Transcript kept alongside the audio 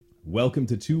Welcome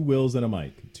to Two Wills and a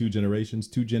Mic, two generations,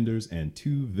 two genders, and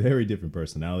two very different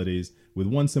personalities with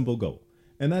one simple goal,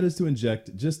 and that is to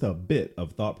inject just a bit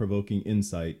of thought-provoking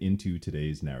insight into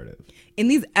today's narrative. In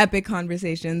these epic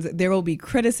conversations, there will be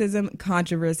criticism,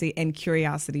 controversy, and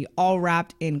curiosity, all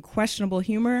wrapped in questionable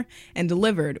humor and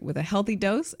delivered with a healthy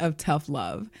dose of tough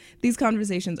love. These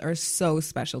conversations are so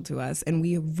special to us, and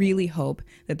we really hope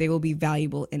that they will be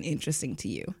valuable and interesting to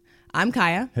you. I'm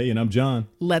Kaya. Hey, and I'm John.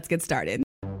 Let's get started.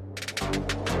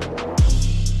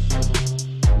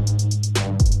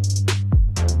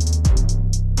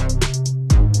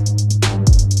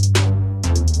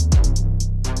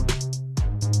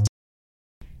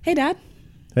 Hey, Dad.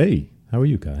 Hey, how are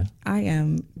you, Kaya? I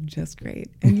am just great.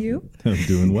 And you? I'm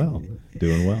doing well.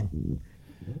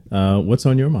 What's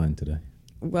on your mind today?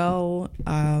 Well,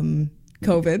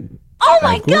 COVID. Oh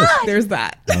my God! There's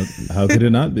that. How could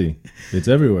it not be? It's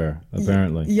everywhere,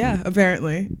 apparently. Yeah,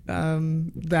 apparently.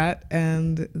 That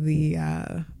and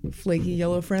the flaky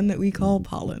yellow friend that we call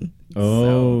pollen.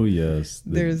 Oh, yes.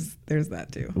 There's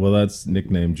that too. Well, that's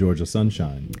nicknamed Georgia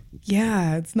Sunshine.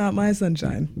 Yeah, it's not my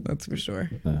sunshine, that's for sure.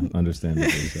 Understandably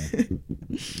so.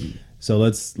 So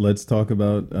let's talk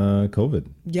about COVID.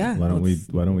 Yeah. Why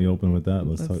don't we open with that?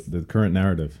 Let's talk the current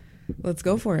narrative. Let's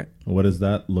go for it. What does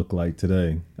that look like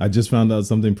today? I just found out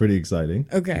something pretty exciting.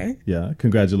 Okay. Yeah.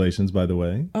 Congratulations, by the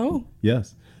way. Oh.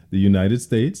 Yes. The United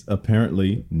States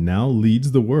apparently now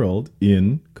leads the world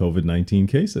in COVID-19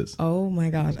 cases. Oh my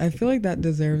gosh. I feel like that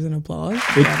deserves an applause.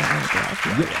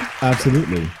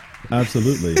 Absolutely.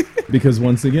 Absolutely. Because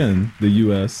once again, the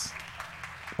U.S.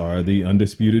 are the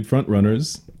undisputed front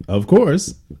runners, of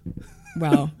course.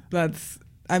 Wow. That's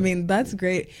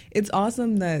great. It's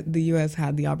awesome that the U.S.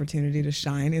 had the opportunity to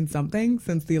shine in something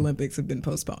since the Olympics have been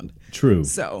postponed. True.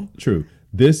 True.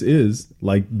 This is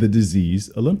like the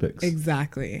disease Olympics.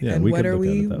 Exactly. Yeah, and what are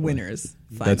we? Winners.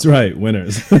 Finally. That's right.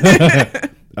 Winners.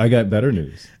 I got better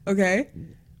news. Okay.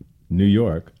 New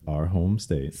York, our home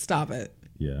state. Stop it.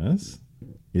 Yes.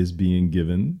 Is being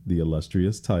given the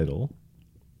illustrious title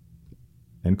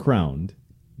and crowned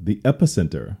the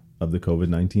epicenter of the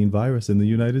COVID-19 virus in the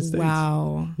United States.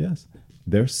 Wow. Yes.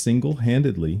 They're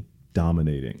single-handedly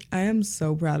dominating. I am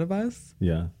so proud of us.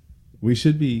 Yeah. We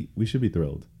should be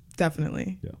thrilled.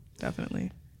 Definitely. Yeah.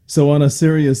 Definitely. So on a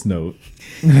serious note,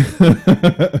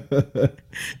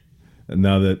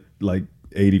 now that like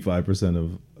 85%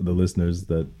 of the listeners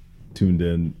that tuned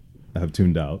in have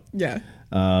tuned out. Yeah.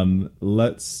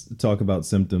 Let's talk about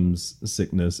symptoms,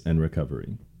 sickness, and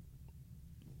recovery.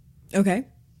 Okay.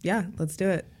 Yeah, let's do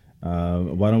it.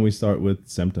 Why don't we start with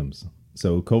symptoms?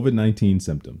 So COVID-19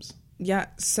 symptoms. Yeah.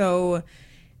 So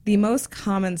the most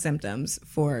common symptoms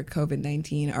for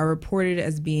COVID-19 are reported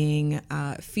as being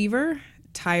fever,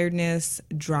 tiredness,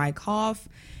 dry cough,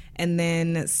 and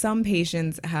then some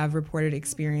patients have reported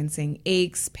experiencing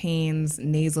aches, pains,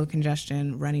 nasal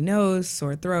congestion, runny nose,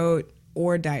 sore throat,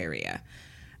 or diarrhea.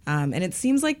 And it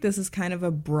seems like this is kind of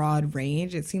a broad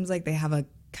range. It seems like they have a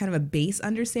kind of a base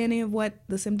understanding of what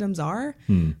the symptoms are.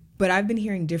 But I've been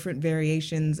hearing different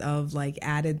variations of like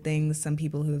added things. Some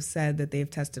people who have said that they've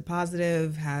tested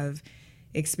positive have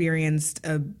experienced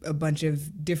a bunch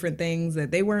of different things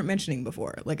that they weren't mentioning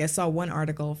before. Like I saw one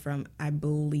article from, I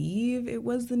believe it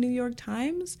was the New York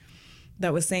Times,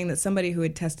 that was saying that somebody who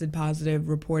had tested positive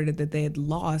reported that they had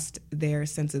lost their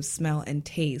sense of smell and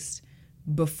taste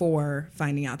before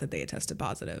finding out that they had tested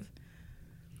positive.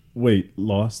 Wait,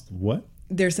 lost what?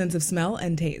 Their sense of smell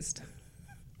and taste.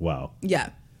 Wow.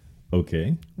 Yeah.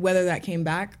 Okay. Whether that came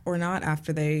back or not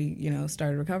after they,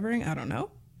 started recovering, I don't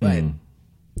know. But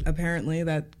apparently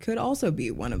that could also be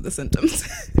one of the symptoms.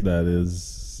 That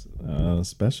is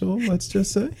special, let's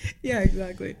just say. Yeah,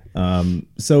 exactly.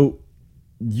 So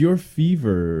your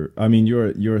fever,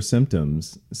 your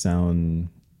symptoms sound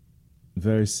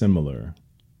very similar.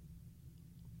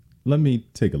 Let me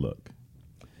take a look.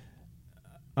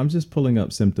 I'm just pulling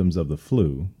up symptoms of the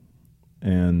flu,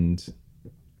 and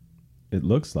it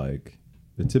looks like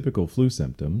the typical flu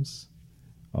symptoms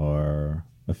are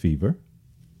a fever,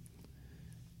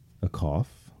 a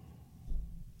cough,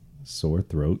 sore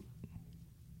throat,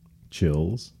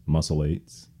 chills, muscle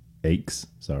aches,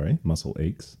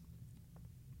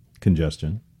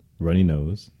 congestion, runny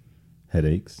nose,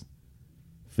 headaches,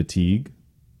 fatigue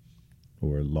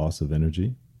or loss of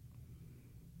energy.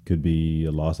 Could be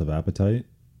a loss of appetite,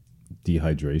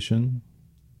 dehydration,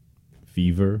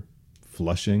 fever,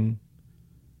 flushing,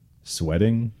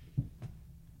 sweating,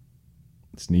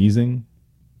 sneezing,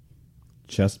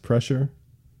 chest pressure,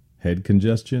 head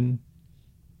congestion,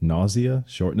 nausea,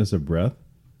 shortness of breath,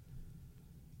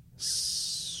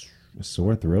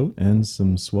 sore throat, and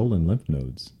some swollen lymph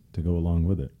nodes to go along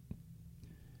with it.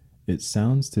 it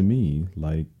sounds to me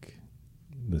like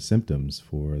the symptoms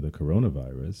for the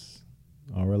coronavirus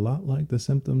are a lot like the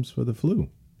symptoms for the flu.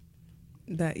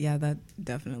 That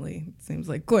definitely seems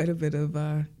like quite a bit of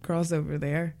crossover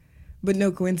there, but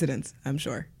no coincidence, I'm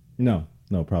sure. No,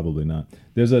 probably not.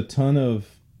 There's a ton of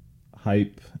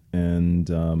hype and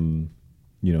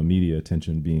media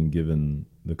attention being given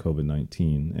the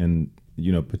COVID-19, and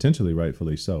potentially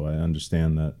rightfully so. I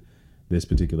understand that this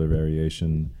particular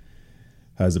variation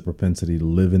has a propensity to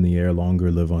live in the air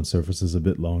longer, live on surfaces a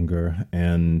bit longer,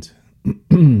 and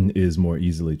is more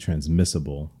easily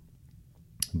transmissible.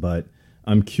 But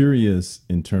I'm curious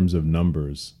in terms of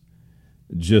numbers,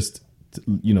 just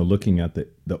looking at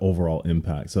the overall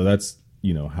impact. So that's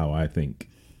how I think,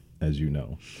 as you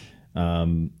know.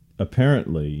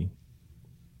 Apparently,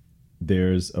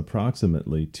 there's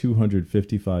approximately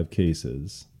 255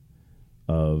 cases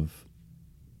of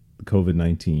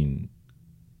COVID-19,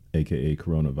 aka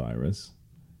coronavirus,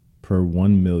 per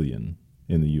 1 million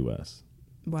in the U.S.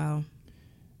 Wow.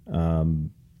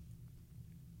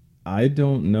 I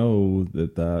don't know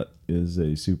that is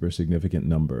a super significant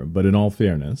number, but in all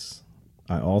fairness,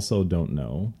 I also don't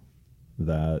know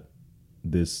that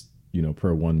this,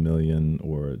 per 1 million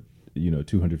or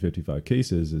 255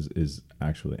 cases is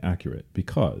actually accurate,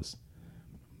 because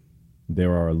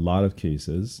there are a lot of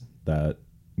cases that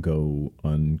go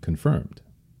unconfirmed.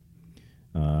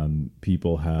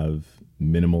 People have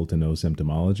minimal to no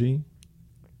symptomology.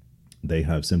 They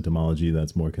have symptomology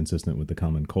that's more consistent with the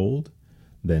common cold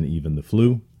than even the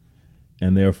flu.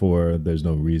 And therefore, there's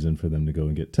no reason for them to go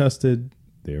and get tested.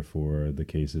 Therefore, the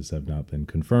cases have not been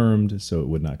confirmed, so it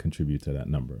would not contribute to that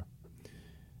number.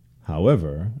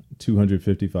 However,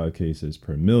 255 cases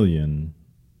per million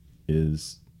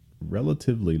is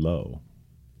relatively low.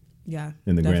 Yeah.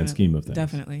 In the grand scheme of things.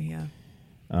 Definitely, yeah.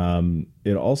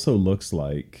 It also looks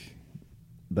like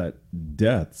that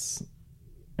deaths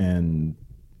and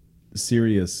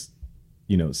serious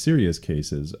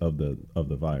cases of the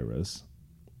virus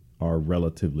are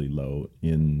relatively low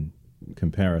in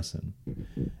comparison.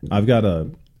 I've got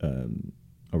a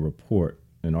report,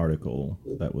 an article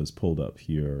that was pulled up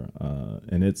here,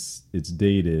 and it's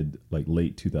dated like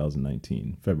late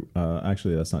 2019.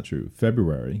 Actually, that's not true.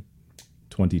 February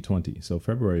 2020. So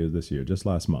February of this year, just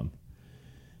last month.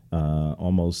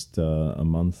 Almost a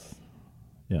month.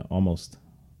 Yeah, almost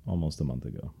a month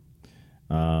ago.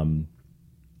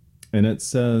 And it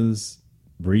says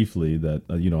briefly that,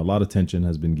 a lot of attention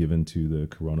has been given to the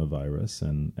coronavirus.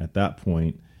 And at that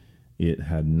point, it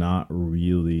had not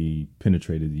really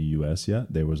penetrated the U.S.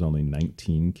 yet. There was only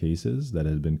 19 cases that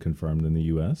had been confirmed in the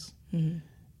U.S. Mm-hmm.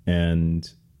 And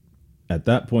at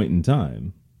that point in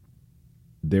time,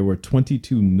 there were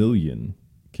 22 million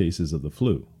cases of the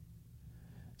flu.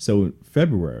 So in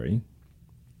February,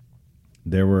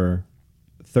 there were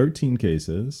 13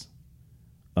 cases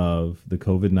of the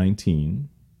COVID-19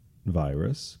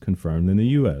 virus confirmed in the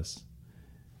U.S.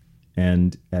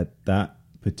 And at that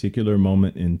particular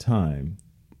moment in time,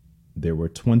 there were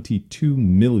 22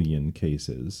 million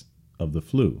cases of the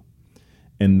flu.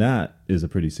 And that is a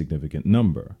pretty significant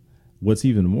number. What's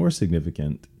even more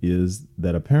significant is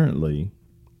that apparently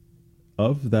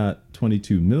of that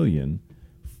 22 million,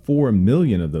 4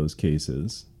 million of those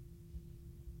cases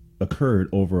occurred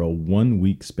over a 1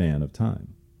 week span of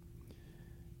time.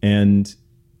 And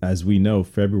as we know,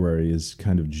 February is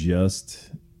kind of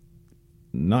just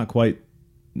not quite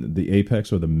the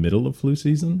apex or the middle of flu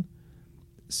season.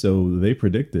 So they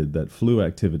predicted that flu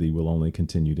activity will only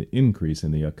continue to increase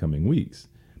in the upcoming weeks.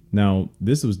 Now,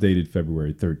 this was dated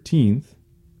February 13th.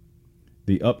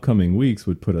 The upcoming weeks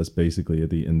would put us basically at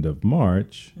the end of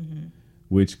March, mm-hmm.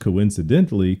 which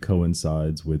coincidentally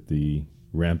coincides with the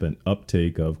rampant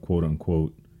uptake of quote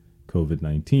unquote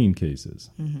COVID-19 cases.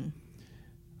 Mm-hmm.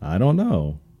 I don't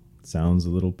know. Sounds a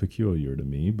little peculiar to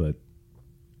me, but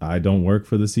I don't work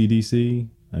for the CDC.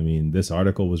 I mean, this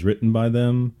article was written by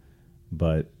them,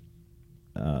 but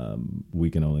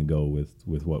we can only go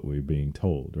with what we're being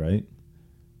told, right?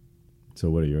 So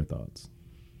what are your thoughts?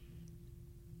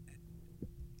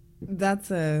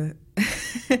 That's a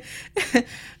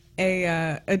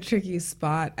tricky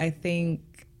spot. I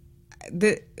think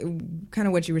that kind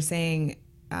of what you were saying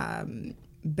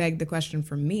begged the question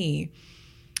for me.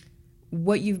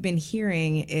 What you've been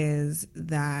hearing is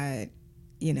that,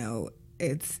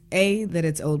 it's that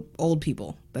it's old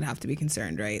people that have to be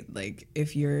concerned, right? Like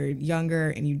if you're younger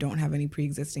and you don't have any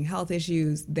pre-existing health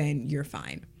issues, then you're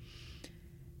fine.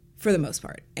 for the most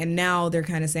part. And now they're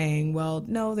kind of saying, well,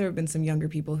 no, there have been some younger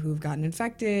people who've gotten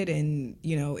infected, and,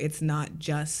 you know, it's not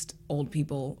just old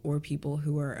people or people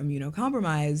who are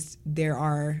immunocompromised. There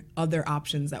are other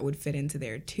options that would fit into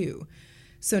there too.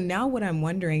 So now what I'm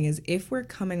wondering is, if we're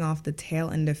coming off the tail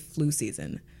end of flu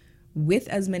season with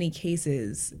as many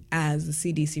cases as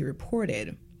the CDC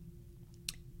reported,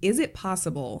 is it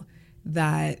possible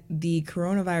that the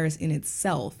coronavirus in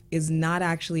itself is not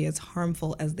actually as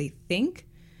harmful as they think,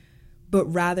 but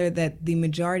rather that the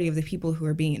majority of the people who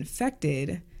are being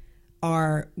infected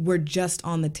were just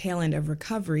on the tail end of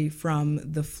recovery from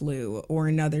the flu or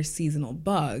another seasonal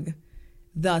bug,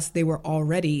 thus they were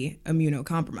already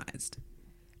immunocompromised?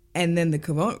 And then the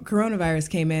coronavirus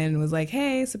came in and was like,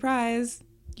 hey, surprise,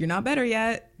 you're not better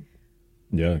yet.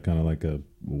 Yeah, kind of like a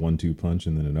 1-2 punch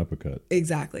and then an uppercut.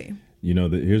 Exactly. You know,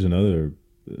 here's another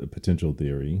potential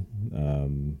theory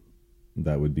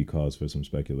that would be cause for some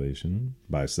speculation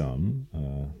by some,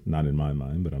 not in my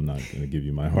mind, but I'm not going to give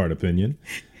you my hard opinion.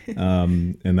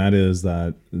 And that is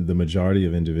that the majority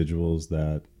of individuals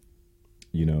that,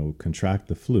 you know, contract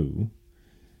the flu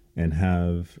and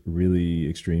have really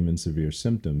extreme and severe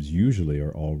symptoms usually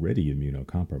are already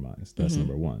immunocompromised. That's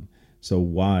number one. So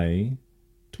why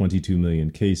 22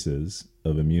 million cases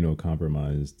of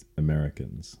immunocompromised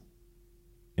Americans?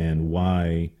 And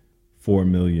why 4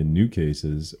 million new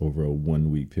cases over a 1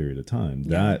 week period of time? Yeah.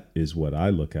 That is what I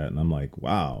look at, and I'm like,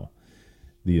 wow,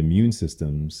 the immune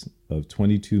systems of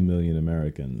 22 million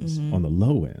Americans on the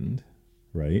low end,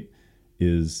 right,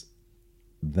 is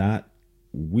that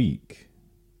weak,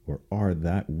 or are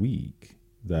that weak,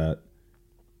 that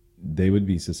they would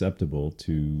be susceptible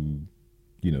to,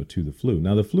 you know, to the flu.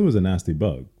 Now, the flu is a nasty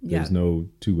bug. There's no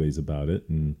two ways about it.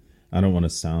 And I don't want to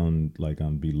sound like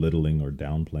I'm belittling or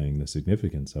downplaying the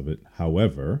significance of it.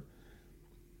 However,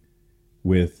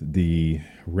 with the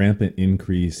rampant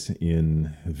increase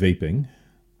in vaping,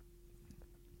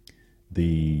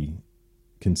 the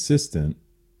consistent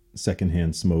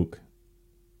secondhand smoke,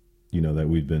 you know, that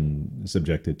we've been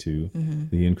subjected to,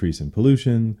 the increase in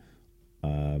pollution,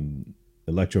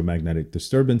 electromagnetic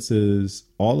disturbances,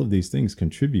 all of these things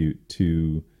contribute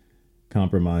to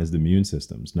compromised immune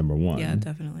systems, number one. Yeah,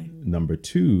 definitely. Number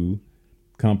two,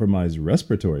 compromised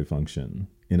respiratory function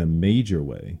in a major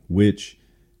way, which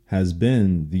has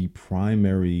been the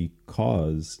primary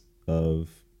cause of,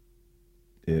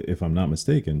 if I'm not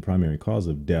mistaken, primary cause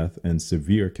of death and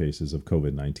severe cases of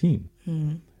COVID-19.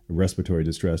 Respiratory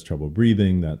distress, trouble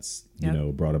breathing, that's, you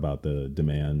know, brought about the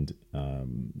demand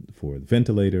for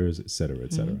ventilators, et cetera,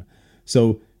 et cetera.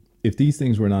 So if these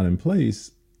things were not in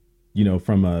place, you know,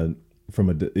 from a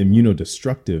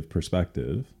immunodestructive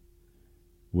perspective,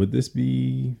 would this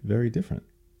be very different?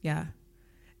 Yeah.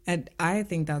 And I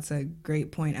think that's a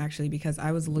great point, actually, because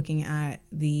I was looking at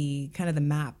the kind of the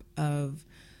map of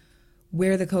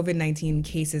where the COVID-19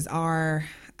 cases are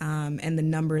and the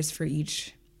numbers for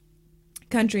each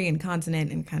country and continent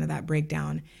and kind of that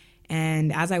breakdown.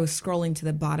 And as I was scrolling to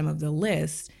the bottom of the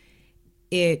list,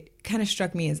 it kind of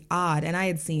struck me as odd. And I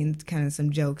had seen kind of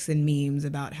some jokes and memes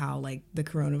about how, like, the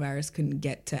coronavirus couldn't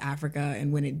get to Africa,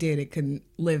 and when it did, it couldn't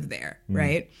live there,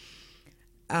 right?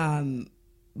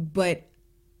 But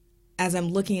as I'm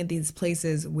looking at these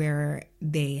places where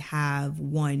they have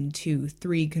 1, 2,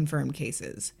 3 confirmed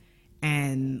cases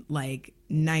and like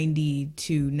 90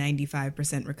 to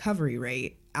 95% recovery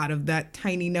rate out of that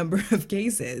tiny number of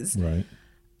cases, Right.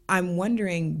 I'm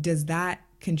wondering, does that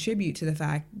contribute to the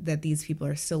fact that these people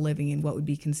are still living in what would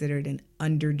be considered an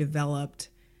underdeveloped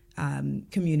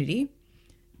community?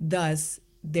 Thus,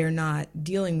 they're not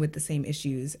dealing with the same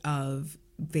issues of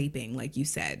vaping, like you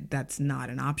said. That's not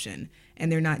an option.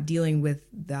 And they're not dealing with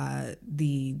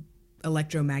the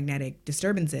electromagnetic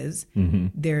disturbances.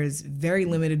 There's very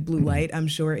limited blue light, I'm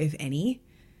sure, if any.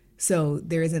 So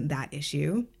there isn't that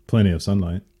issue. Plenty of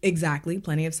sunlight. Exactly.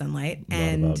 Plenty of sunlight.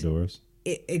 A lot of outdoors.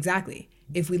 Exactly.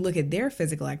 If we look at their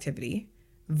physical activity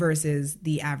versus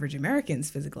the average American's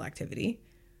physical activity,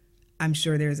 I'm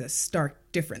sure there's a stark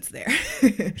difference there.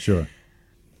 Sure.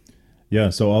 Yeah.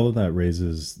 So all of that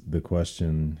raises the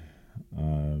question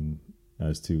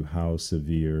as to how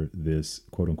severe this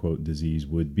quote unquote disease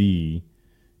would be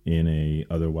in a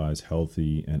otherwise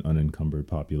healthy and unencumbered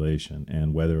population,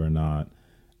 and whether or not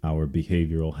our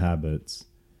behavioral habits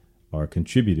are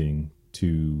contributing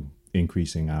to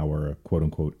increasing our quote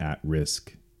unquote at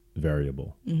risk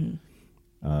variable.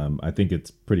 I think it's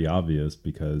pretty obvious,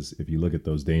 because if you look at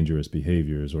those dangerous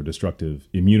behaviors or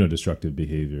immunodestructive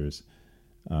behaviors,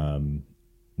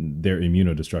 they're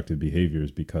immunodestructive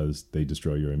behaviors because they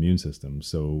destroy your immune system.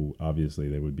 So obviously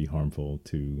they would be harmful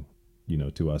to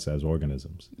us as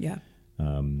organisms. Yeah.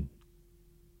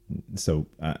 So,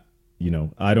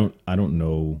 I don't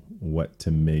know what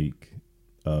to make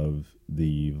of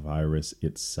the virus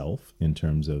itself in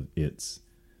terms of its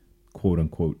quote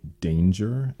unquote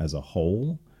danger as a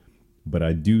whole. But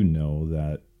I do know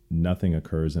that nothing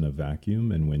occurs in a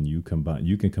vacuum. And when you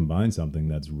can combine something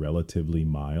that's relatively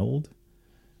mild.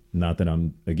 Not that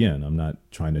I'm not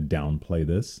trying to downplay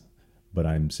this, but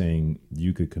I'm saying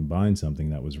you could combine something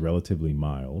that was relatively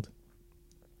mild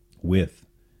with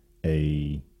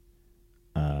a,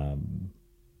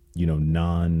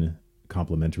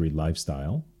 non-complementary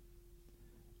lifestyle.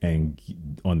 And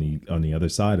on the other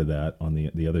side of that, on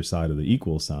the other side of the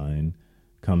equal sign,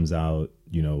 comes out,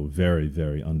 very,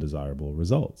 very undesirable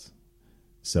results.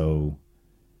 So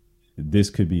this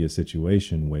could be a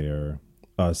situation where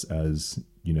us as,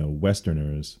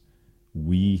 Westerners,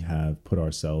 we have put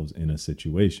ourselves in a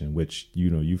situation which,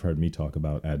 you've heard me talk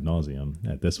about ad nauseum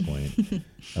at this point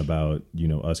about,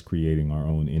 us creating our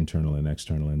own internal and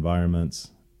external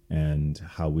environments and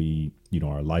how we,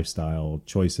 our lifestyle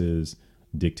choices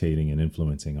dictating and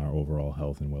influencing our overall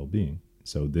health and well-being.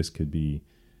 So this could be,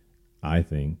 I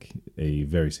think, a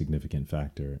very significant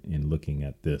factor in looking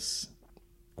at this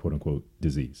quote unquote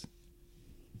disease.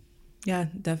 Yeah,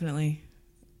 definitely.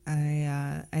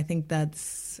 I think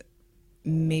that's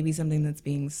maybe something that's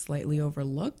being slightly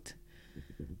overlooked.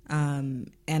 And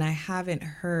I haven't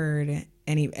heard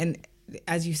any, and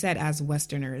as you said, as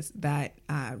Westerners, that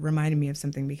reminded me of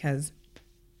something, because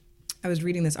I was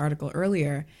reading this article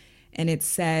earlier and it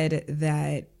said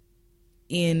that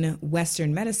in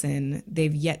Western medicine,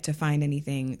 they've yet to find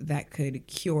anything that could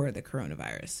cure the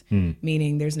coronavirus,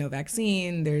 meaning there's no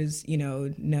vaccine, there's,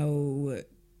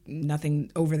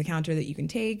 nothing over the counter that you can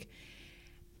take.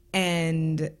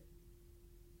 And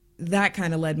that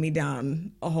kind of led me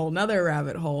down a whole nother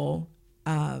rabbit hole,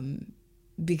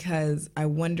 because I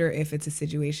wonder if it's a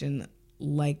situation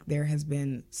like there has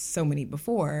been so many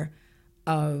before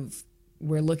of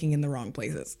we're looking in the wrong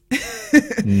places,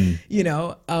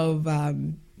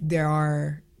 there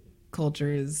are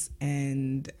cultures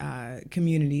and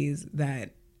communities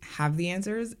that have the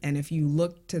answers. And if you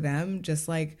look to them, just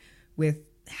like with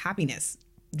happiness,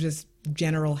 just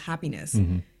general happiness,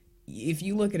 if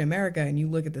you look at America and you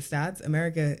look at the stats,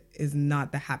 America is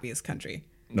not the happiest country.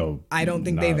 No, I don't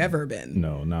think they've ever been.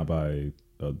 No, not by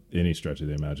any stretch of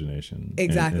the imagination.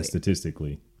 Exactly. And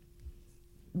statistically.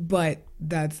 But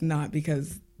that's not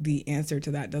because the answer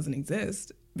to that doesn't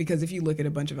exist. Because if you look at a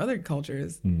bunch of other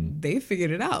cultures, they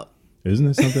figured it out. Isn't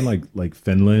it something like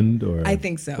Finland or I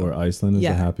think so, or Iceland is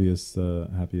the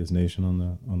happiest nation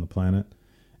on the planet?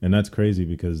 And that's crazy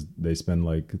because they spend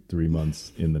like 3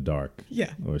 months in the dark,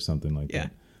 or something like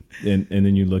that. And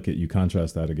then you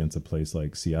contrast that against a place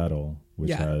like Seattle,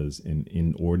 which has an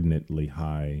inordinately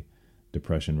high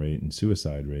depression rate and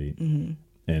suicide rate,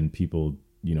 and people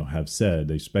have said,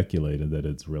 they speculated that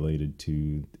it's related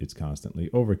to it's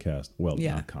constantly overcast. Well,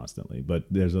 not constantly, but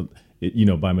there's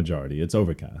by majority it's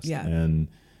overcast, and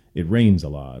it rains a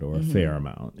lot or a fair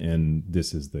amount, and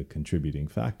this is the contributing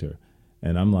factor.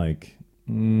 And I'm like,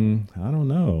 I don't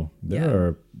know. There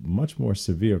are much more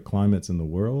severe climates in the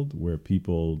world where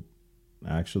people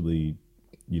actually,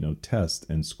 test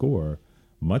and score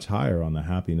much higher on the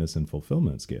happiness and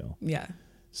fulfillment scale. Yeah.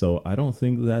 So I don't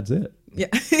think that's it. Yeah,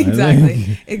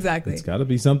 exactly. Exactly. It's got to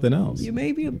be something else. You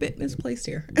may be a bit misplaced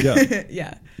here. Yeah.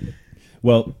 Yeah.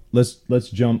 Well, let's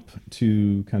jump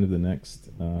to kind of the next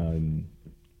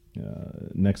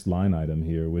line item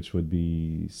here, which would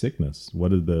be sickness.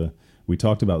 We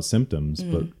talked about symptoms,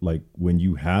 but like when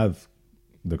you have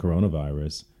the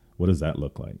coronavirus, what does that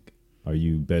look like? Are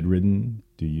you bedridden?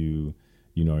 Do you,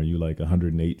 are you like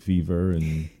 108 fever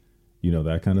and,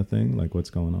 that kind of thing? Like what's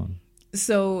going on?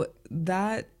 So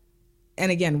that,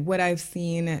 and again, what I've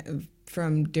seen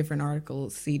from different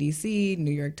articles, CDC,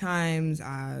 New York Times,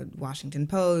 Washington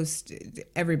Post,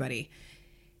 everybody,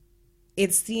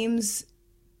 it seems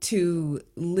to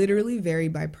literally vary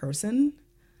by person.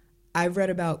 I've read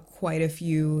about quite a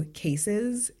few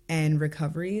cases and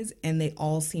recoveries, and they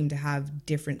all seem to have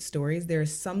different stories. There are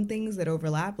some things that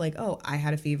overlap, like, oh, I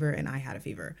had a fever and I had a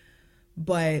fever.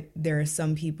 But there are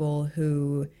some people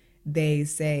who they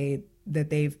say that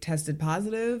they've tested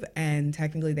positive and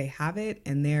technically they have it,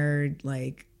 and they're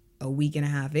like a week and a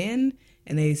half in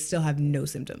and they still have no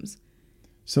symptoms.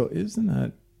 So isn't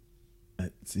that,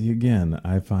 see, again,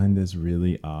 I find this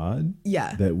really odd.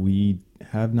 Yeah. That we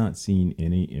have not seen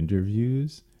any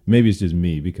interviews. Maybe it's just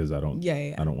me because I don't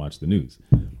watch the news.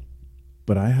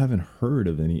 But I haven't heard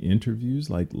of any interviews,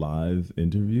 like live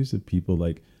interviews of people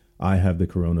like, I have the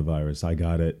coronavirus. I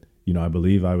got it. I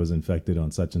believe I was infected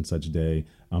on such and such day.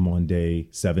 I'm on day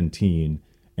 17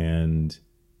 and,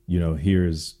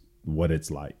 here's what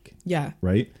it's like. Yeah.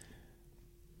 Right.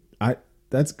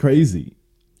 That's crazy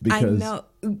because I know.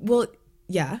 Well,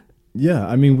 yeah. Yeah.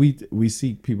 I mean, we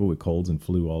see people with colds and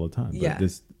flu all the time, but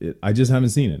I just haven't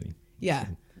seen any. Yeah.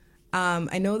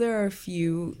 I know there are a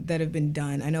few that have been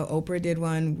done. I know Oprah did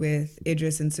one with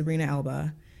Idris and Sabrina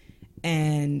Elba.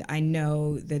 And I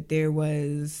know that there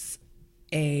was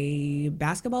a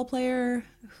basketball player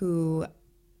who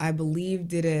I believe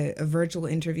did a virtual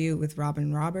interview with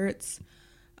Robin Roberts.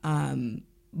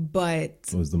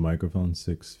 But was the microphone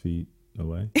 6 feet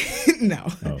away? No.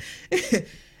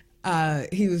 Oh.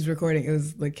 He was recording. It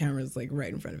was like cameras like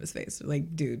right in front of his face.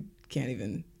 Like, dude, can't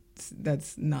even.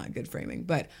 That's not good framing.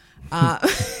 But do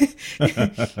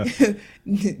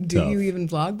you even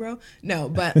vlog, bro? No,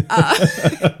 but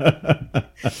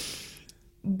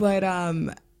but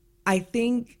I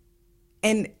think,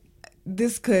 and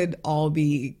this could all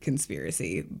be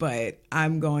conspiracy, but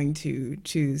I'm going to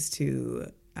choose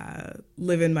to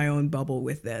live in my own bubble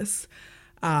with this.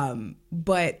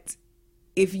 But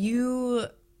if you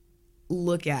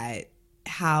look at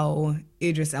how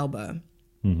Idris Elba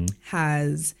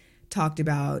has talked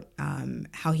about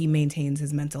how he maintains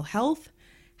his mental health,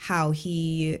 how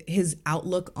his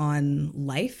outlook on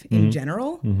life in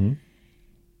general,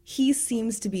 he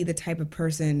seems to be the type of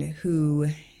person who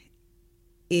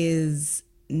is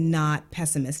not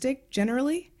pessimistic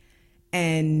generally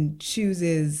and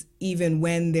chooses, even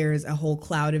when there's a whole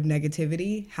cloud of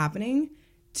negativity happening,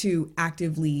 to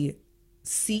actively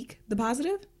seek the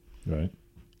positive. Right.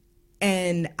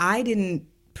 And I didn't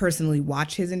personally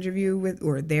watch his interview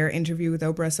or their interview with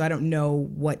Oprah, so I don't know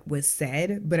what was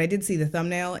said, but I did see the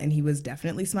thumbnail and he was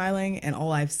definitely smiling, and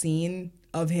all I've seen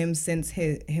of him since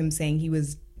him saying he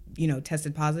was,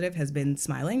 tested positive has been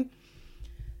smiling.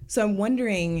 So I'm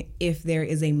wondering if there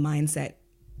is a mindset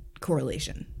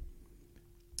correlation.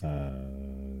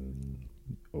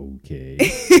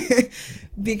 Okay.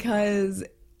 Because,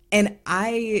 and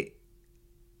I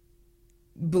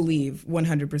believe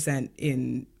 100%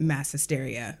 in mass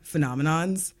hysteria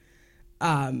phenomenons.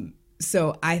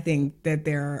 So I think that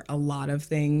there are a lot of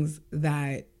things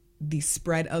that the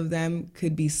spread of them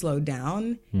could be slowed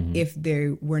down if they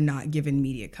were not given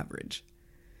media coverage.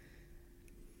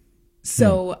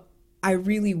 So I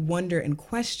really wonder and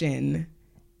question,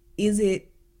 is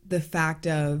it the fact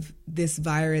of this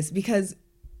virus? Because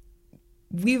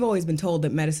we've always been told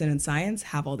that medicine and science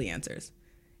have all the answers.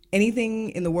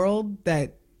 Anything in the world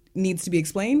that needs to be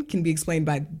explained can be explained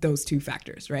by those two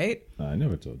factors, right? I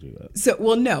never told you that. So,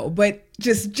 well, no, but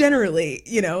just generally,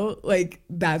 like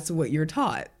that's what you're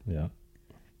taught. Yeah.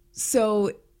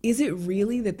 So is it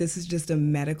really that this is just a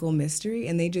medical mystery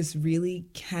and they just really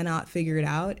cannot figure it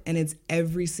out and it's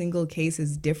every single case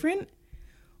is different?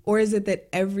 Or is it that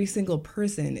every single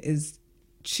person is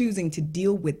choosing to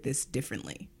deal with this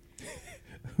differently?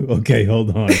 Okay,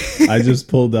 hold on. I just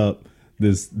pulled up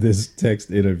this text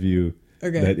interview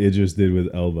that Idris did with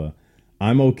Elba.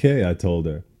 I'm okay, I told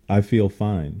her. I feel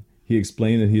fine. He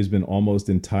explained that he has been almost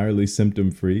entirely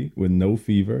symptom-free with no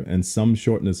fever and some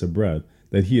shortness of breath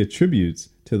that he attributes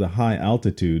to the high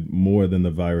altitude more than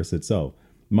the virus itself.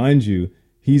 Mind you,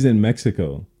 he's in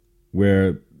Mexico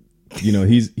where,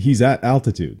 he's at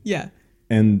altitude. Yeah.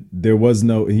 And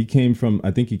he came from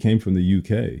the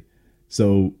UK.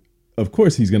 So of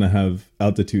course he's going to have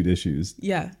altitude issues.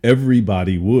 Yeah.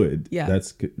 Everybody would. Yeah.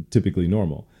 That's typically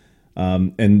normal.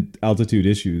 And altitude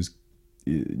issues,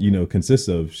 consist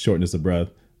of shortness of breath,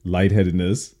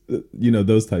 lightheadedness,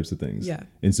 those types of things. Yeah.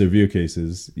 In severe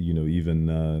cases,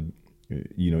 even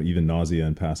nausea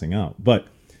and passing out. But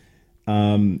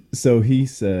so he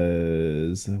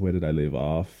says, where did I leave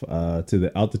off? To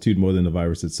the altitude more than the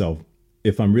virus itself.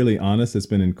 If I'm really honest, it's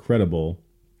been incredible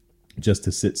just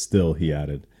to sit still, he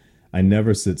added. I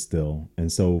never sit still. And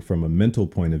so from a mental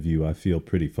point of view, I feel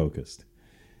pretty focused.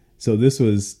 So this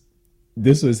was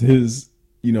his,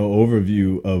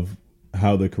 overview of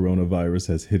how the coronavirus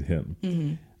has hit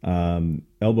him.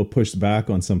 Elba pushed back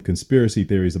on some conspiracy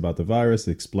theories about the virus,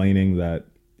 explaining that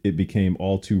it became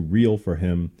all too real for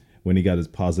him when he got his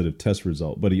positive test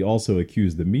result. But he also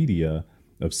accused the media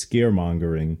of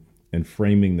scaremongering and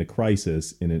framing the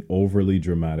crisis in an overly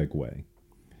dramatic way.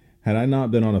 Had I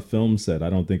not been on a film set, I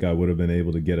don't think I would have been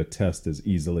able to get a test as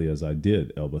easily as I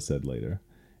did, Elba said later,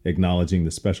 acknowledging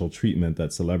the special treatment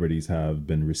that celebrities have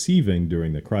been receiving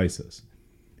during the crisis.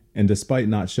 And despite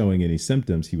not showing any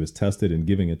symptoms, he was tested and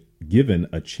given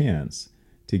a chance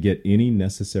to get any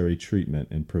necessary treatment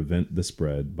and prevent the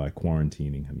spread by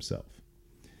quarantining himself.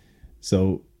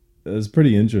 So it was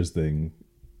pretty interesting.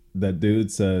 That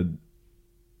dude said,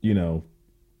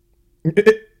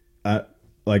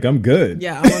 Like, I'm good.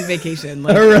 Yeah, I'm on vacation.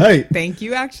 Like, All right. thank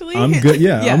you, actually. I'm good.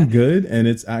 Yeah, Yeah. I'm good. And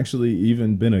it's actually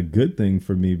even been a good thing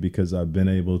for me because I've been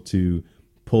able to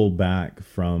pull back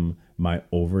from my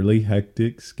overly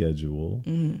hectic schedule,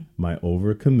 my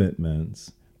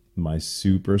overcommitments, my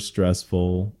super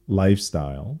stressful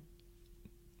lifestyle,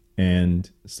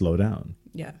 and slow down.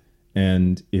 Yeah.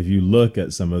 And if you look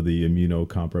at some of the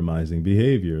immunocompromising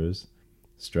behaviors,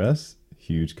 stress,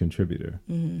 huge contributor.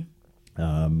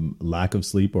 Lack of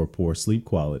sleep or poor sleep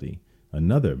quality,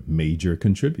 another major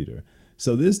contributor.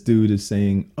 So this dude is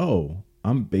saying, oh,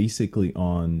 I'm basically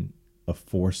on a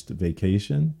forced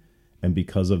vacation. And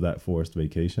because of that forced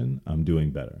vacation, I'm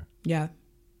doing better. Yeah.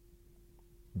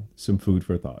 Some food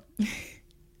for thought.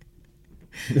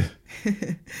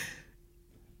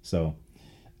 So,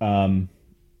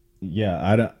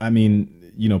 yeah, I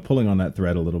mean, pulling on that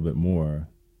thread a little bit more,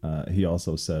 he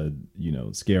also said,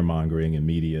 scaremongering and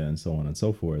media and so on and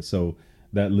so forth. So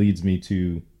that leads me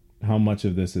to how much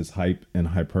of this is hype and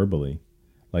hyperbole?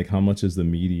 Like, how much is the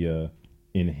media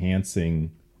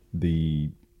enhancing the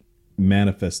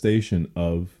manifestation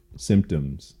of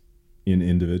symptoms in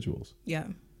individuals? Yeah.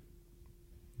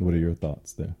 What are your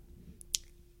thoughts there?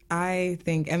 I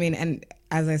think, and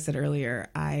as I said earlier,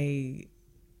 I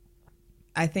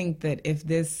think that if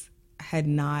this had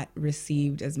not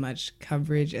received as much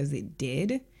coverage as it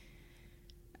did,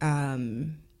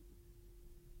 in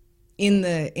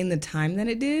the time that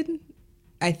it did,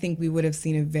 I think we would have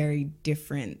seen a very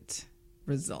different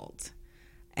result.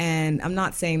 And I'm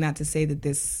not saying that to say that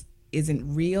this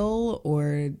isn't real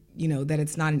or, that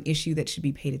it's not an issue that should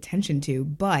be paid attention to,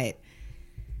 but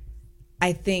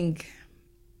I think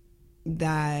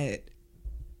that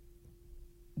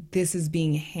this is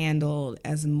being handled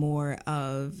as more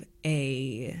of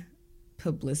a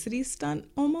publicity stunt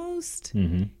almost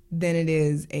than it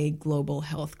is a global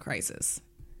health crisis.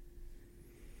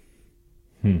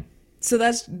 So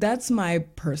that's my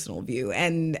personal view.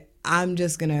 And I'm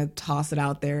just going to toss it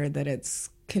out there that it's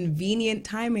convenient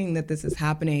timing that this is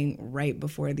happening right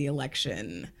before the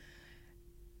election.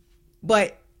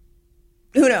 But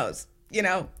who knows?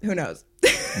 Who knows?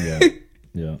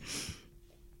 Yeah.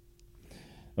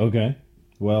 Okay.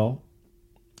 Well,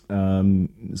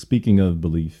 speaking of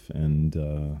belief and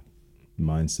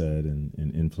mindset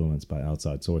and influence by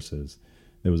outside sources,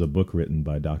 there was a book written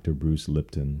by Dr. Bruce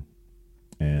Lipton,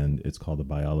 and it's called The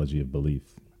Biology of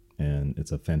Belief. And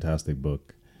it's a fantastic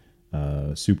book,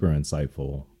 super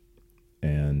insightful.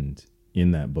 And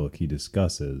in that book, he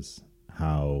discusses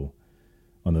how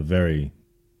on a very,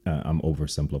 I'm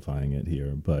oversimplifying it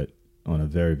here, but on a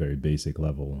very, very basic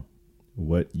level,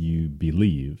 what you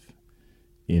believe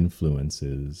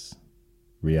influences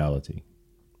reality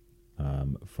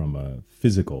from a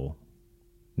physical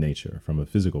nature, from a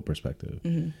physical perspective.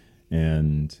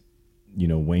 And,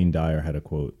 Wayne Dyer had a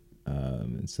quote.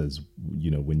 It says,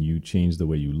 when you change the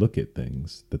way you look at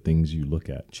things, the things you look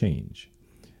at change.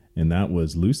 And that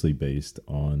was loosely based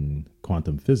on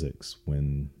quantum physics,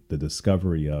 when the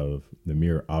discovery of the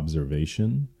mere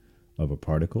observation of a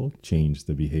particle changed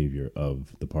the behavior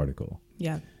of the particle.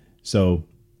 Yeah. So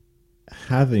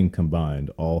having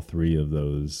combined all three of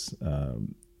those,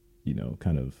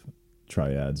 kind of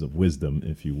triads of wisdom,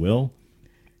 if you will,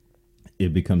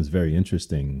 it becomes very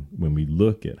interesting when we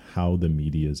look at how the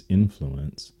media's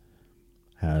influence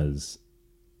has,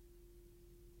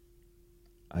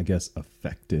 I guess,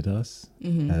 affected us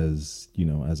as,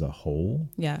 as a whole.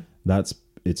 Yeah.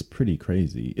 It's pretty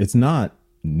crazy. It's not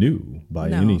new by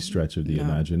any stretch of the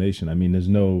imagination. I mean, there's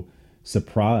no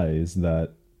surprise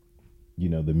that,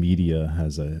 the media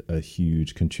has a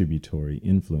huge contributory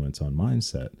influence on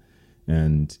mindset.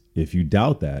 And if you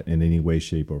doubt that in any way,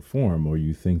 shape, or form, or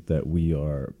you think that we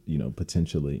are,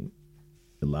 potentially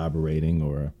elaborating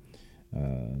or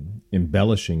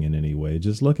embellishing in any way,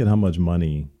 just look at how much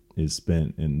money is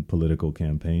spent in political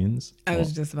campaigns. I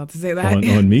was just about to say that.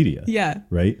 On media. Yeah.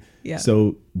 Right? Yeah.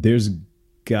 So there's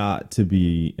got to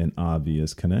be an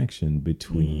obvious connection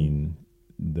between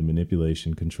the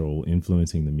manipulation, control,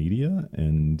 influencing the media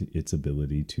and its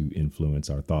ability to influence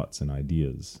our thoughts and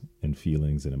ideas and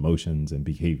feelings and emotions and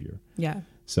behavior. Yeah.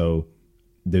 So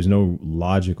there's no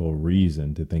logical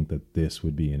reason to think that this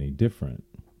would be any different.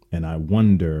 And I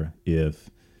wonder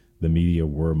if the media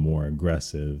were more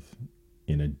aggressive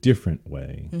in a different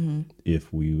way,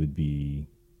 if we would be,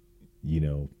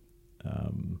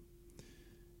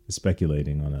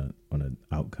 speculating on an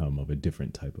outcome of a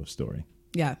different type of story.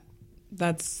 Yeah.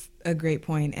 That's a great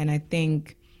point. And I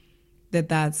think that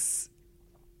that's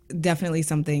definitely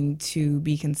something to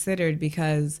be considered,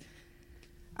 because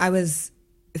I was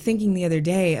thinking the other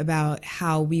day about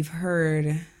how we've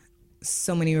heard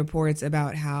so many reports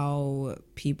about how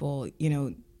people,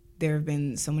 there have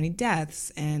been so many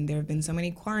deaths and there have been so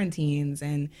many quarantines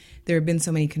and there have been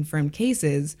so many confirmed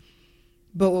cases.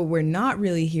 But what we're not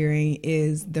really hearing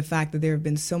is the fact that there have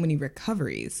been so many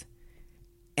recoveries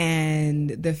and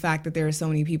the fact that there are so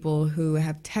many people who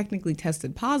have technically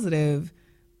tested positive,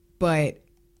 but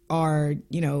are,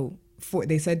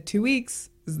 they said 2 weeks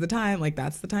is the time, like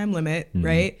that's the time limit,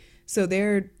 right? So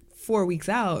they're 4 weeks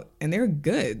out and they're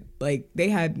good. Like they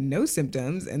had no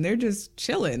symptoms and they're just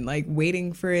chilling, like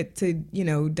waiting for it to,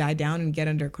 die down and get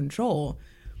under control.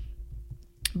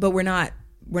 But we're not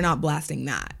blasting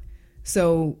that.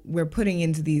 So we're putting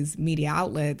into these media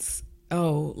outlets,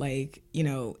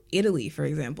 Italy, for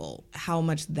example, how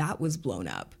much that was blown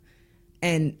up.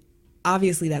 And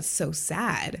obviously that's so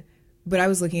sad. But I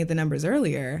was looking at the numbers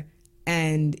earlier,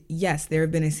 and yes, there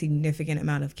have been a significant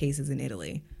amount of cases in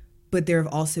Italy, but there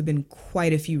have also been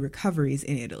quite a few recoveries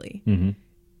in Italy. Mm-hmm.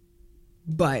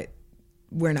 But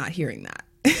we're not hearing that.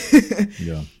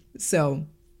 Yeah. So,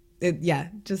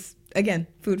 just, again,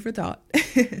 food for thought.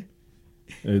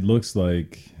 It looks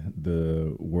like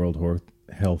the World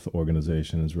Health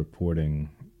Organization is reporting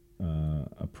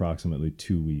approximately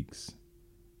 2 weeks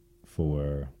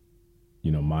for,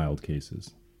 mild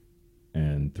cases,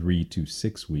 and 3 to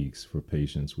 6 weeks for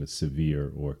patients with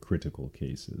severe or critical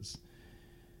cases.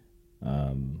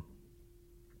 I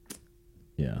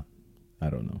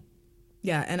don't know.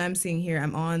 Yeah, and I'm seeing here,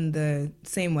 I'm on the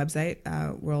same website,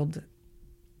 World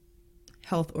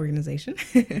Health Organization,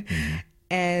 mm-hmm.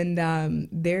 And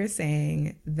they're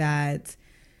saying that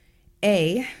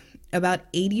about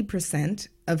 80%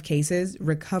 of cases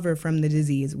recover from the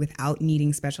disease without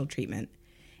needing special treatment,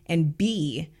 and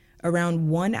B, around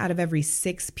 1 out of every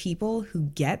 6 people who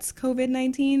gets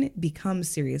COVID-19 becomes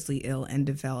seriously ill and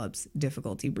develops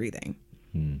difficulty breathing.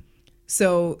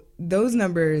 So those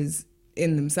numbers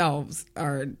in themselves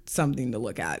are something to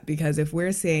look at, because if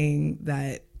we're saying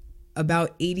that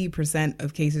about 80%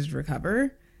 of cases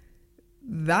recover,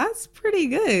 that's pretty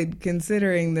good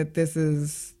considering that this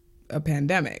is a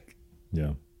pandemic.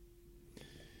 Yeah.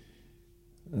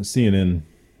 CNN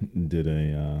did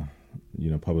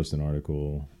published an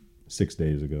article 6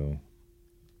 days ago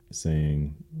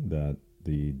saying that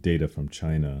the data from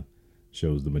China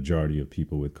shows the majority of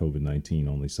people with COVID-19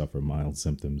 only suffer mild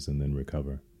symptoms and then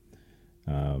recover.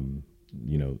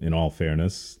 In all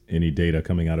fairness, any data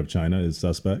coming out of China is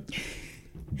suspect.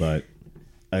 But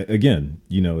again,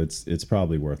 it's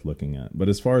probably worth looking at. But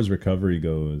as far as recovery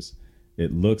goes,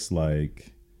 it looks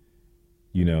like,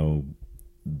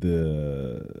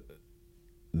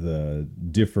 the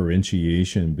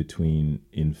differentiation between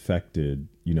infected,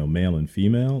 male and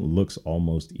female looks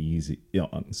almost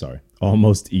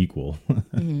almost equal.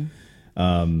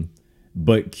 Mm-hmm.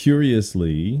 But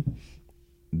curiously,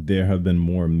 there have been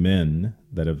more men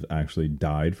that have actually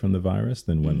died from the virus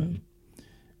than women.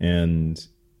 Mm-hmm. And,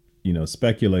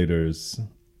 speculators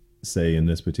say in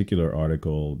this particular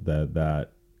article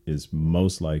that is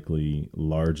most likely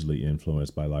largely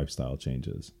influenced by lifestyle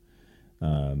changes.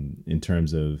 In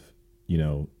terms of,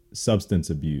 substance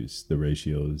abuse, the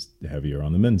ratio is heavier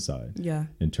on the men's side. Yeah.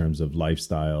 In terms of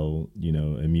lifestyle,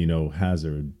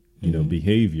 immunohazard,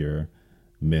 behavior,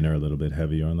 men are a little bit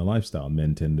heavier on the lifestyle.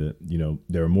 Men tend to,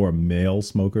 there are more male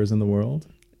smokers in the world.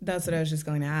 That's what I was just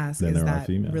going to ask. Is that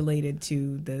related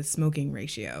to the smoking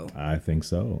ratio? I think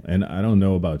so. And I don't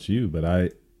know about you, but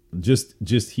I just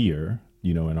here,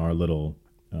 in our little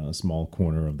small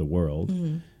corner of the world,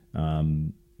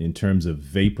 in terms of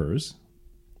vapors,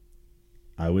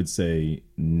 I would say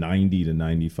 90 to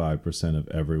 95% of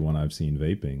everyone I've seen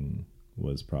vaping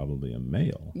was probably a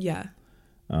male. Yeah.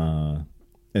 And,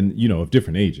 of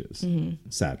different ages,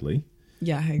 sadly.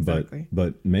 Yeah, exactly.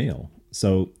 But male.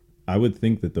 So I would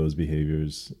think that those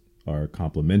behaviors are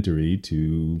complementary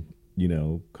to,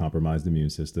 compromised immune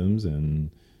systems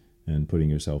and putting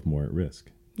yourself more at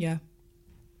risk. Yeah.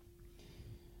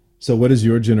 So what is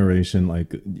your generation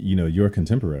like, your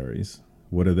contemporaries?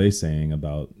 What are they saying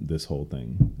about this whole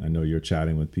thing? I know you're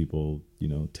chatting with people,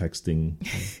 texting.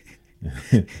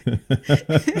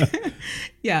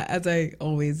 Yeah, as I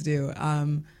always do.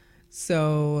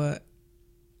 So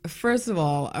first of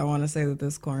all, I want to say that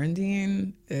this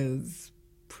quarantine is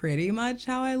pretty much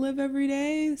how I live every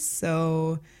day.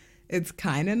 So it's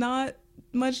kind of not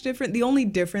much different. The only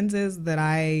difference is that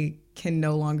I can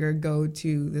no longer go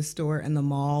to the store and the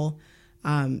mall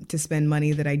to spend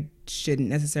money that I shouldn't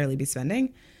necessarily be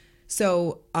spending.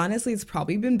 So honestly, it's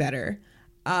probably been better.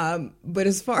 But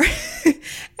as far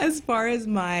as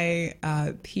my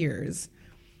peers,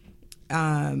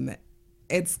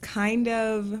 it's kind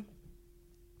of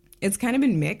It's kind of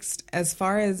been mixed. As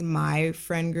far as my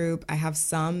friend group, I have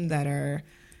some that are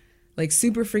like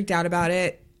super freaked out about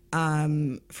it.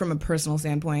 From a personal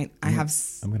standpoint, I have.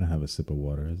 I'm going to have a sip of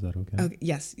water. Is that okay? Okay,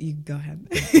 yes, you go ahead.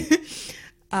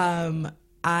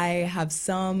 I have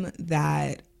some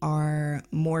that are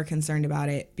more concerned about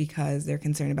it because they're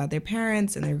concerned about their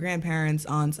parents and their grandparents,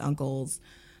 aunts, uncles,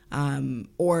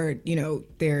 or, you know,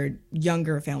 their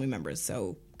younger family members,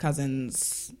 so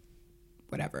cousins,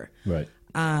 whatever. Right.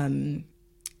 And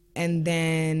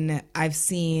then I've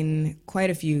seen quite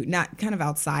a few, not kind of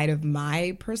outside of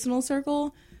my personal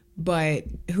circle, but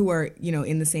who are, you know,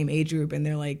 in the same age group, and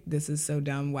they're like, this is so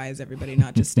dumb. Why is everybody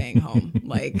not just staying home?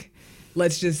 Like,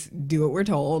 let's just do what we're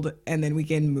told and then we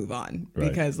can move on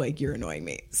because like you're annoying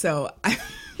me. So I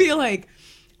feel like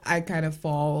I kind of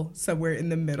fall somewhere in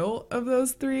the middle of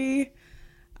those three.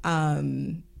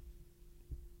 But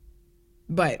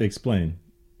explain.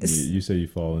 You say you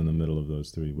fall in the middle of those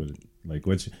three.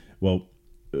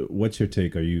 What's your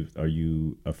take? Are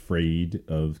you afraid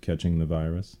of catching the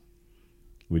virus?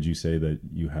 Would you say that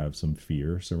you have some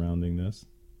fear surrounding this?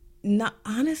 Not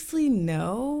honestly,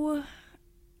 no.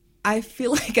 I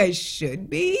feel like I should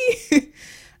be.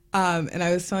 And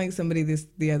I was telling somebody this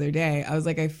the other day. I was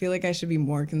like, I feel like I should be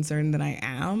more concerned than I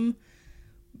am,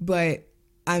 but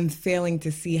I'm failing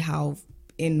to see how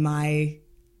in my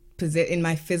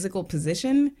physical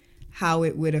position, how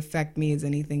it would affect me as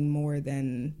anything more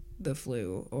than the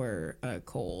flu or a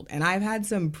cold. And I've had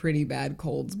some pretty bad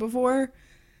colds before.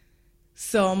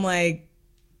 So I'm like,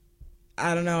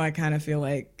 I don't know. I kind of feel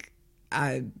like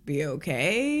I'd be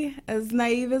okay, as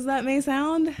naive as that may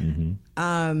sound.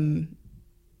 Mm-hmm.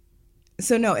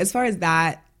 So no, as far as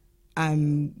that,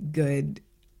 I'm good.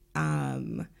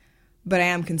 But I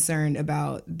am concerned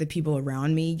about the people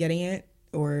around me getting it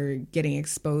or getting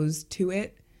exposed to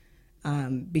it,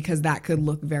 because that could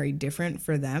look very different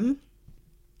for them.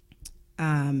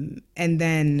 And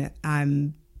then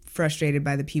I'm frustrated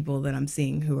by the people that I'm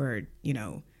seeing who are, you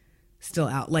know, still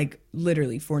out, like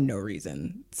literally for no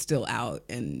reason, still out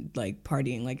and like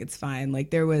partying like it's fine.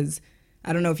 Like there was,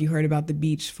 I don't know if you heard about the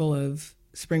beach full of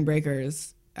spring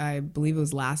breakers. I believe it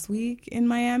was last week in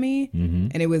Miami,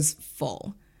 and it was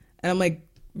full. And I'm like,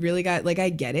 really, guys? Like, I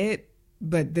get it,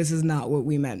 but this is not what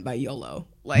we meant by YOLO.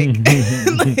 Like,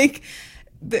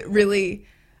 really.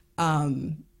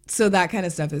 So that kind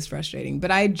of stuff is frustrating.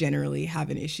 But I generally have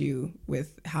an issue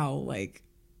with how like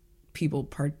people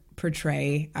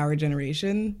portray our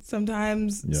generation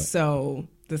sometimes. Yep. So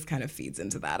this kind of feeds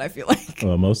into that, I feel like.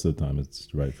 Well, most of the time it's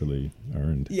rightfully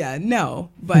earned. Yeah,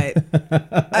 no, but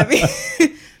I mean.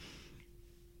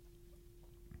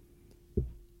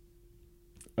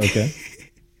 Okay.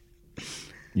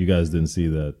 You guys didn't see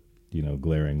that, you know,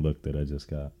 glaring look that I just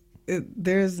got.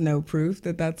 There's no proof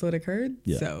that that's what occurred.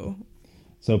 Yeah.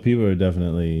 So people are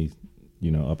definitely,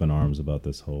 you know, up in arms about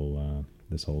this whole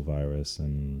virus.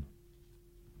 And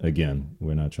again,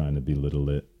 we're not trying to belittle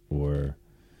it or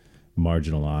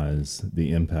marginalize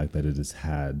the impact that it has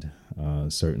had.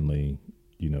 Certainly,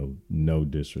 you know, no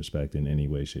disrespect in any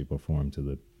way, shape, or form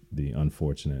to the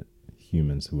unfortunate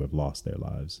humans who have lost their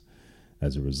lives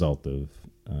as a result of,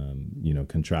 you know,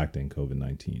 contracting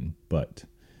COVID-19. But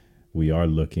we are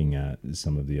looking at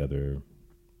some of the other,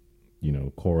 you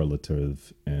know,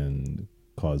 correlative and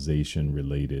causation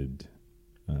related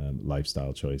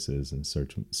lifestyle choices and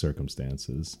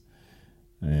circumstances.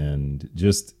 And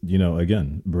just, you know,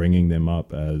 again, bringing them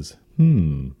up as,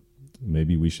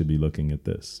 maybe we should be looking at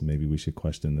this. Maybe we should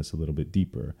question this a little bit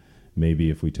deeper. Maybe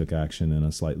if we took action in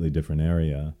a slightly different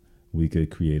area, we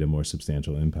could create a more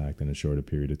substantial impact in a shorter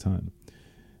period of time.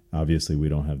 Obviously, we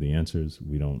don't have the answers.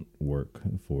 We don't work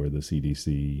for the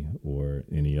CDC or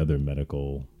any other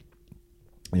medical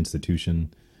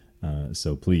institution.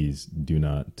 So please do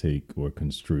not take or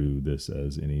construe this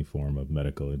as any form of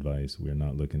medical advice. We're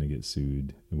not looking to get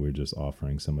sued. We're just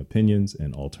offering some opinions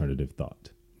and alternative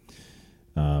thought.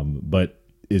 But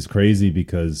it's crazy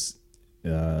because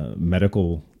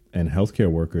medical and healthcare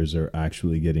workers are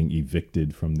actually getting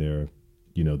evicted from their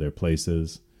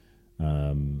places.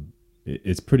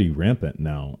 It's pretty rampant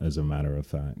now, as a matter of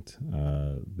fact.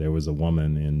 There was a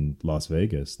woman in Las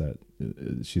Vegas that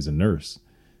she's a nurse,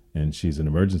 and she's an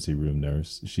emergency room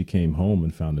nurse. She came home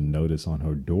and found a notice on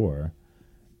her door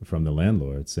from the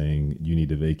landlord saying, you need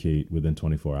to vacate within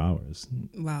 24 hours.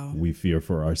 Wow. We fear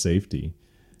for our safety.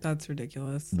 That's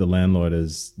ridiculous. The landlord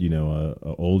is, you know,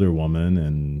 a older woman,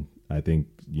 and I think,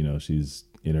 you know, she's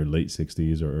in her late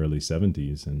 60s or early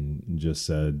 70s, and just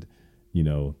said, you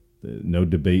know, no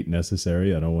debate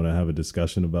necessary. I don't want to have a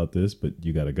discussion about this, but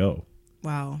you got to go.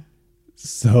 Wow.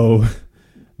 So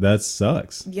That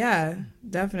sucks. Yeah,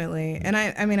 definitely. And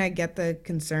I mean, I get the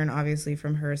concern, obviously,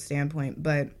 from her standpoint,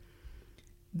 but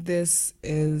this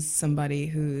is somebody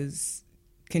who's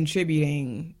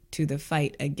contributing to the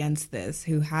fight against this,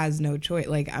 who has no choice.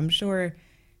 Like, I'm sure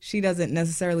she doesn't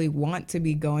necessarily want to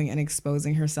be going and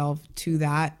exposing herself to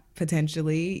that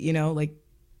potentially, you know, like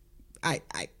I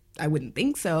wouldn't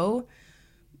think so,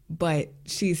 but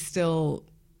she's still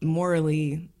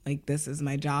morally like, this is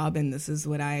my job and this is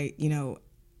what I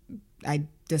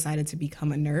decided to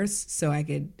become a nurse so I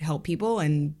could help people,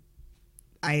 and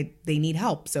they need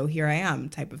help, so here I am,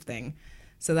 type of thing.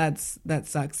 So that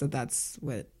sucks that's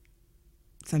what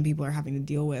some people are having to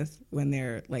deal with when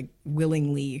they're like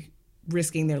willingly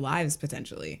risking their lives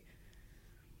potentially.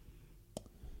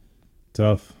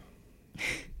 Tough.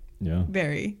 Yeah.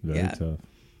 Very tough.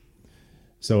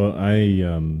 So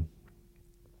I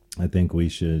think we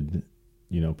should,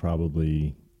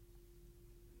 probably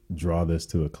draw this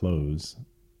to a close,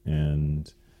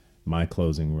 and my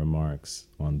closing remarks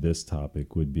on this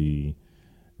topic would be: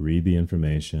 read the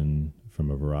information from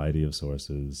a variety of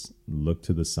sources, look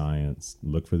to the science,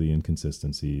 look for the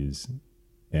inconsistencies,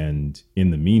 and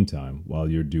in the meantime, while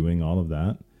you're doing all of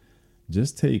that,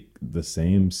 just take the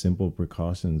same simple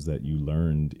precautions that you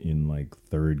learned in like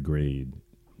 3rd grade.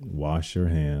 Wash your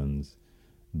hands,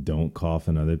 don't cough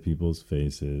in other people's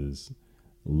faces,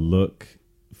 look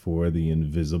for the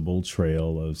invisible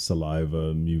trail of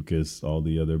saliva, mucus, all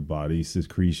the other body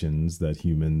secretions that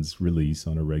humans release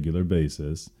on a regular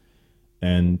basis,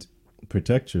 and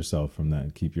protect yourself from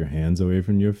that. Keep your hands away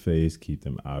from your face, keep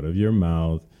them out of your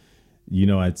mouth.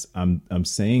 I'm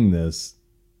saying this,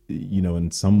 in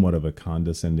somewhat of a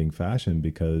condescending fashion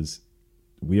because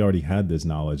we already had this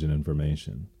knowledge and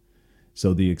information.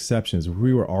 So the exceptions, if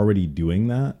we were already doing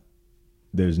that,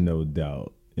 there's no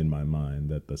doubt in my mind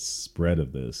that the spread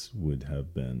of this would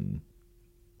have been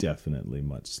definitely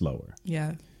much slower.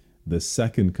 Yeah. The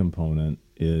second component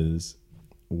is,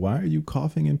 why are you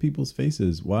coughing in people's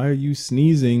faces? Why are you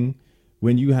sneezing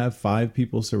when you have 5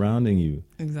 people surrounding you?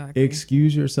 Exactly.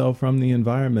 Excuse yourself from the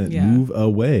environment, move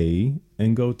away,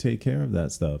 and go take care of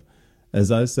that stuff. As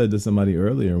I said to somebody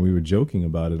earlier, and we were joking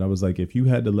about it, I was like, if you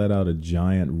had to let out a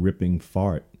giant ripping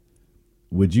fart,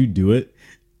 would you do it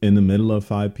in the middle of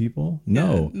 5 people?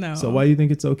 No. No. So why do you think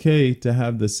it's okay to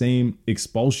have the same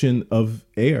expulsion of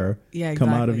air come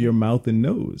out of your mouth and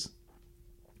nose?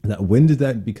 When did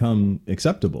that become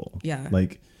acceptable? Yeah.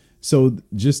 So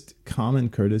just common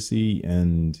courtesy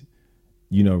and,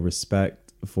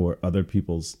 respect for other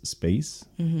people's space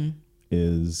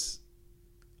is,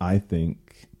 I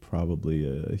think, probably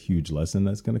a huge lesson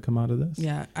that's going to come out of this.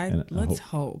 Yeah. Let's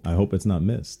hope. I hope it's not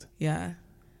missed. Yeah.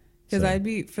 Because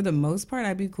for the most part,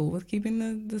 I'd be cool with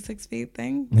keeping the 6 feet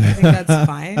thing. I think that's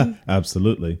fine.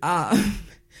 Absolutely.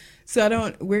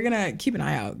 So we're going to keep an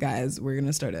eye out, guys. We're going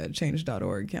to start a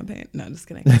change.org campaign. No, just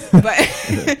kidding.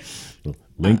 But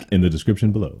link in the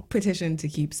description below. Petition to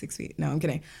keep 6 feet. No, I'm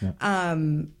kidding. Yeah.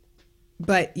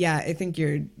 But yeah, I think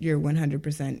you're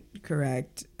 100%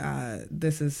 correct.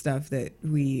 This is stuff that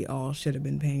we all should have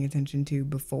been paying attention to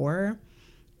before.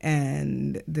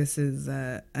 And this is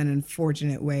an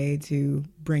unfortunate way to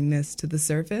bring this to the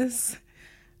surface.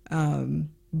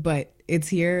 But it's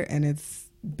here and it's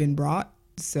been brought.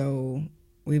 So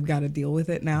we've got to deal with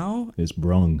it now. It's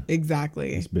brung.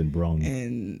 Exactly. It's been brung.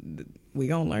 And we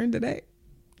gonna learn today.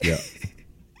 Yeah.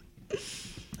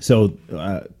 So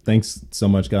thanks so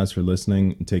much, guys, for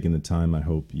listening and taking the time. I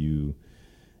hope you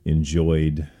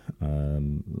enjoyed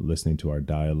listening to our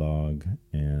dialogue.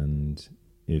 And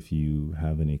if you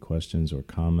have any questions or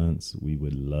comments, we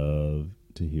would love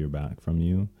to hear back from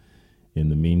you. In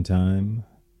the meantime,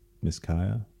 Miss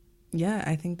Kaya. Yeah,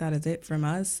 I think that is it from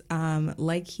us.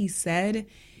 Like he said,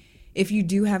 if you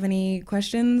do have any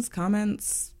questions,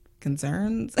 comments,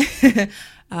 concerns,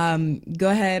 go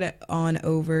ahead on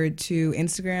over to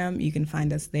Instagram. You can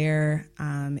find us there.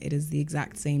 It is the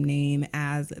exact same name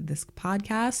as this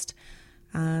podcast.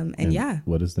 And yeah.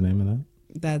 What is the name of that?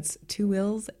 That's 2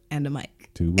 Wills and a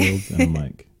Mic. 2 Wills and a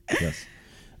Mic. Yes.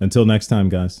 Until next time,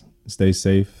 guys, stay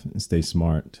safe, stay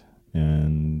smart,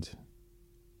 and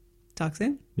talk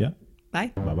soon. Yeah.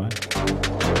 Bye. Bye-bye.